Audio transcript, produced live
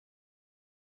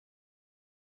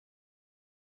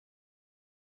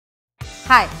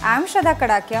Hi, I am Shraddha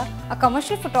Kadakia, a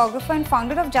commercial photographer and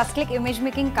founder of Just Click image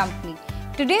making company.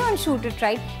 Today on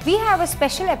Shootitright, we have a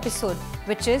special episode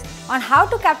which is on how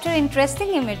to capture interesting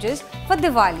images for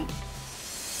Diwali.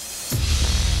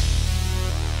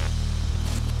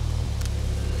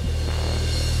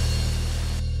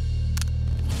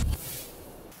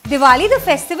 Diwali, the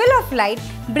festival of light,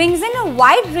 brings in a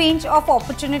wide range of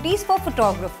opportunities for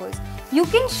photographers. You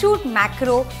can shoot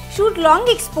macro, shoot long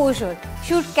exposure,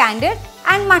 shoot candid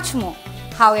and much more.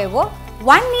 However,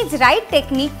 one needs right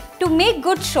technique to make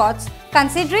good shots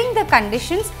considering the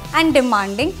conditions and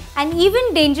demanding and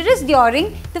even dangerous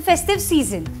during the festive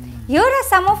season. Here are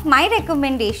some of my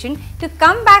recommendations to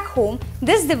come back home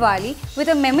this Diwali with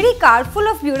a memory card full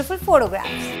of beautiful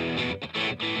photographs.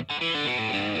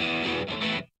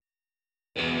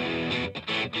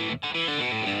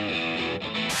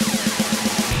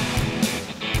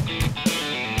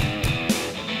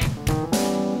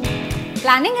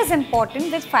 Planning is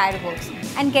important with fireworks,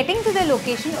 and getting to the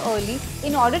location early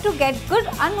in order to get good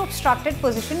unobstructed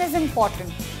position is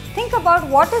important. Think about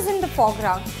what is in the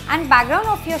foreground and background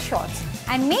of your shots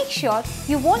and make sure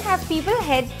you won't have people's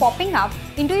head popping up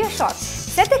into your shots.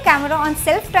 Set the camera on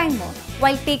self-timer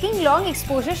while taking long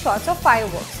exposure shots of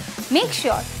fireworks. Make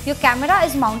sure your camera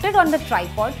is mounted on the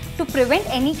tripod to prevent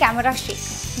any camera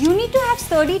shake. You need to have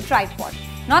sturdy tripod.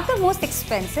 Not the most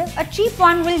expensive, a cheap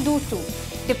one will do too,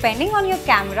 depending on your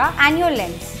camera and your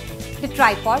lens. The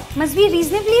tripod must be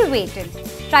reasonably weighted.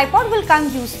 Tripod will come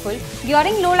useful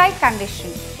during low light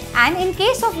conditions and in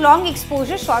case of long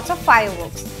exposure shots of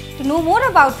fireworks. To know more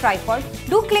about tripod,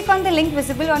 do click on the link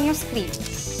visible on your screen.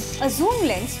 A zoom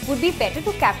lens would be better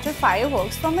to capture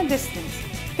fireworks from a distance.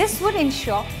 This would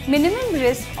ensure minimum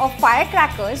risk of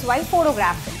firecrackers while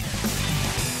photographing.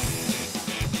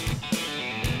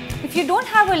 If you don't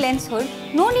have a lens hood,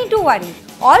 no need to worry.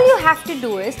 All you have to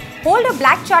do is hold a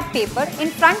black chart paper in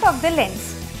front of the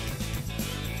lens.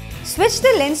 Switch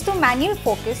the lens to manual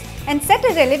focus and set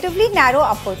a relatively narrow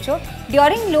aperture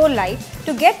during low light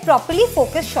to get properly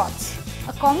focused shots.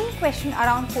 A common question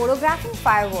around photographing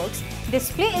fireworks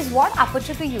display is what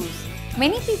aperture to use.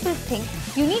 Many people think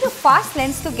you need a fast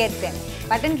lens to get them,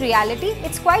 but in reality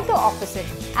it's quite the opposite,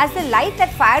 as the light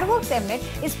that fireworks emit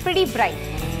is pretty bright.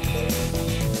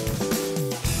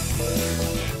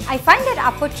 I find that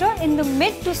aperture in the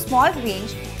mid to small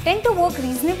range tend to work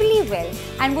reasonably well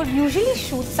and would usually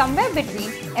shoot somewhere between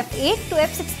f8 to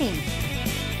f16.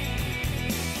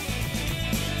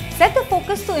 Set the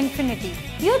focus to infinity.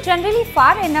 You are generally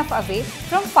far enough away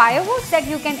from fireworks that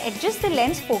you can adjust the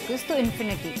lens focus to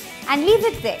infinity and leave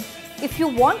it there. If you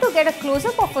want to get a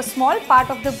close-up of a small part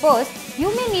of the burst,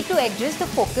 you may need to adjust the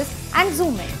focus and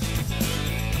zoom in.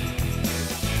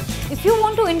 If you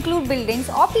want to include buildings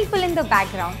or people in the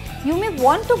background, you may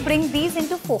want to bring these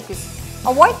into focus.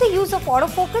 Avoid the use of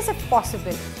autofocus if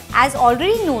possible. As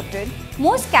already noted,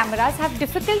 most cameras have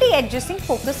difficulty adjusting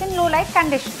focus in low light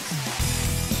conditions.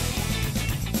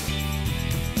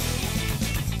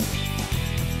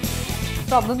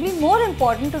 Probably more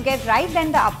important to get right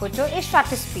than the aperture is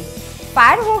shutter speed.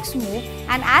 Fireworks move,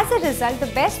 and as a result the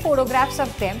best photographs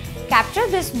of them capture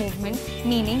this movement,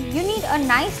 meaning you need a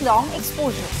nice long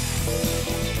exposure.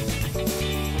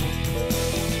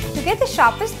 To get the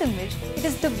sharpest image, it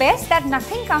is the best that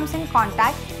nothing comes in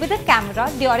contact with the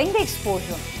camera during the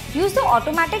exposure. Use the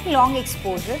automatic long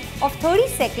exposure of 30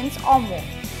 seconds or more.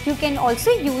 You can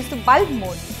also use the bulb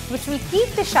mode, which will keep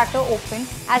the shutter open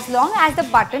as long as the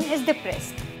button is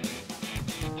depressed.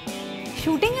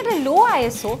 Shooting at a low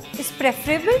ISO is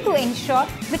preferable to ensure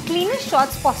the cleanest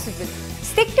shots possible.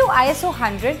 Stick to ISO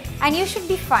 100 and you should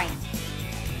be fine.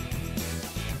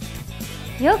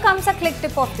 Here comes a click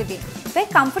tip of the day. Wear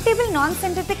comfortable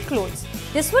non-synthetic clothes.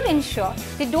 This would ensure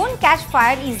they don't catch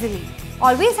fire easily.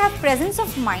 Always have presence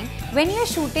of mind when you are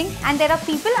shooting and there are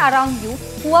people around you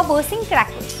who are bursting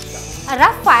crackers. A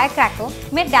rough firecracker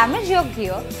may damage your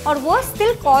gear or worse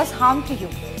still cause harm to you.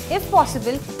 If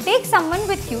possible, take someone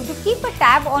with you to keep a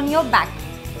tab on your back.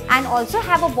 And also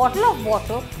have a bottle of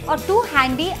water or two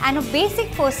handy and a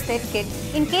basic first aid kit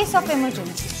in case of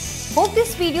emergency. Hope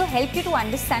this video helped you to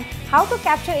understand how to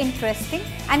capture interesting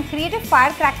and creative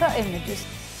firecracker images.